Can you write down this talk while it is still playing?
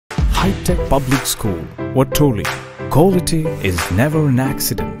high-tech public school. What truly? Quality is never an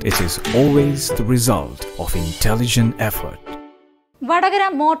accident. It is always the result of intelligent effort. Vadakara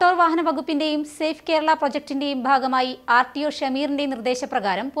motor വാഹന വകുപ്പിന്റെയും safe Kerala പ്രൊജക്ടിന്റെയും ഭാഗമായി RTO ഷമീറിന്റെ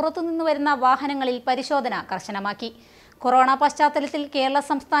നിർദ്ദേശപ്രകാരം പുറത്തുനിന്ന് വരുന്ന വാഹനങ്ങളിൽ പരിശോധന കർശനമാക്കി. കൊറോണ പശ്ചാത്തലത്തിൽ കേരള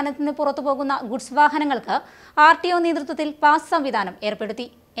സംസ്ഥാനത്ത് നിന്ന് പുറത്തുപോകുന്ന ഗുഡ്സ് വാഹനങ്ങൾക്ക് ആർടിഒ നേതൃത്വത്തിൽ പാസ് സംവിധാനം ഏർപ്പെടുത്തി.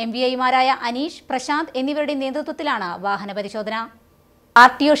 എംവിഐമാരായ അനീഷ്, പ്രശാന്ത് എന്നിവരുടെ നേതൃത്വത്തിലാണ് വാഹന പരിശോധന.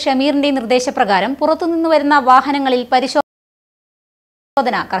 ആർടിഒ ഷമീറിന്റെ നിർദ്ദേശപ്രകാരം പുറത്തുനിന്ന് വരുന്ന വാഹനങ്ങളിൽ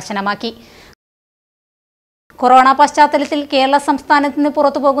പരിശോധന കർശനമാക്കി. കൊറോണ പശ്ചാത്തലത്തിൽ കേരള സംസ്ഥാനത്ത് നിന്ന്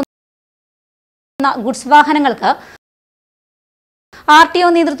പുറത്തുപോകുന്ന ഗുഡ്സ് വാഹനങ്ങൾക്ക് ആർടിഒ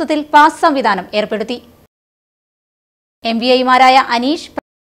നേതൃത്വത്തിൽ പാസ് സംവിധാനം ഏർപ്പെടുത്തി. എംവിഐമാരായ അനീഷ്,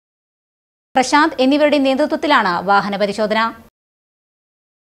 പ്രശാന്ത് എന്നിവരുടെ നേതൃത്വത്തിലാണ് വാഹന പരിശോധന.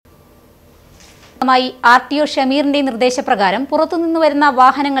 ആർടിഒ ഷമീറിന്റെ നിർദ്ദേശപ്രകാരം പുറത്തുനിന്ന് വരുന്ന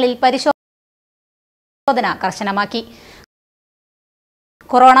വാഹനങ്ങളിൽ പരിശോധന കർശനമാക്കി.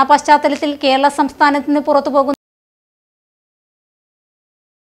 കൊറോണ പശ്ചാത്തലത്തിൽ കേരള സംസ്ഥാനത്ത് നിന്ന് പുറത്തുപോകുന്ന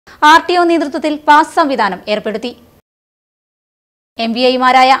ആർടിഒ നേതൃത്വത്തിൽ പാസ് സംവിധാനം ഏർപ്പെടുത്തി.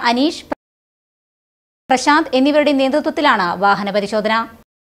 എംവിഐമാരായ അനീഷ്, പ്രശാന്ത് എന്നിവരുടെ നേതൃത്വത്തിലാണ് വാഹന പരിശോധന.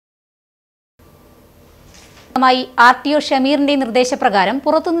 ആർടിഒ ഷമീറിന്റെ നിർദ്ദേശപ്രകാരം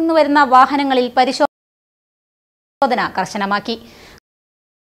പുറത്തുനിന്ന് വരുന്ന വാഹനങ്ങളിൽ പരിശോധന കർശനമാക്കി.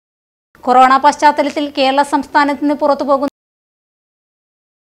 കൊറോണ പശ്ചാത്തലത്തിൽ കേരള സംസ്ഥാനത്ത് നിന്ന് പുറത്തുപോകുന്ന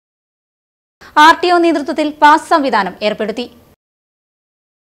ആർടിഒ നേതൃത്വത്തിൽ പാസ് സംവിധാനം ഏർപ്പെടുത്തി.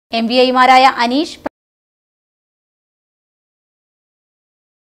 എംവിഐമാരായ അനീഷ്,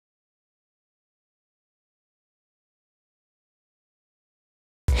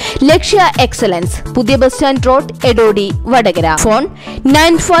 ലക്ഷ്യ എക്സലൻസ്, പുതിയ bus stand road, Edodi, Vadakara. Phone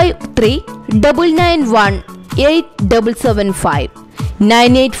 9539918775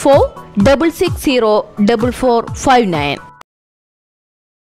 984 660 4459.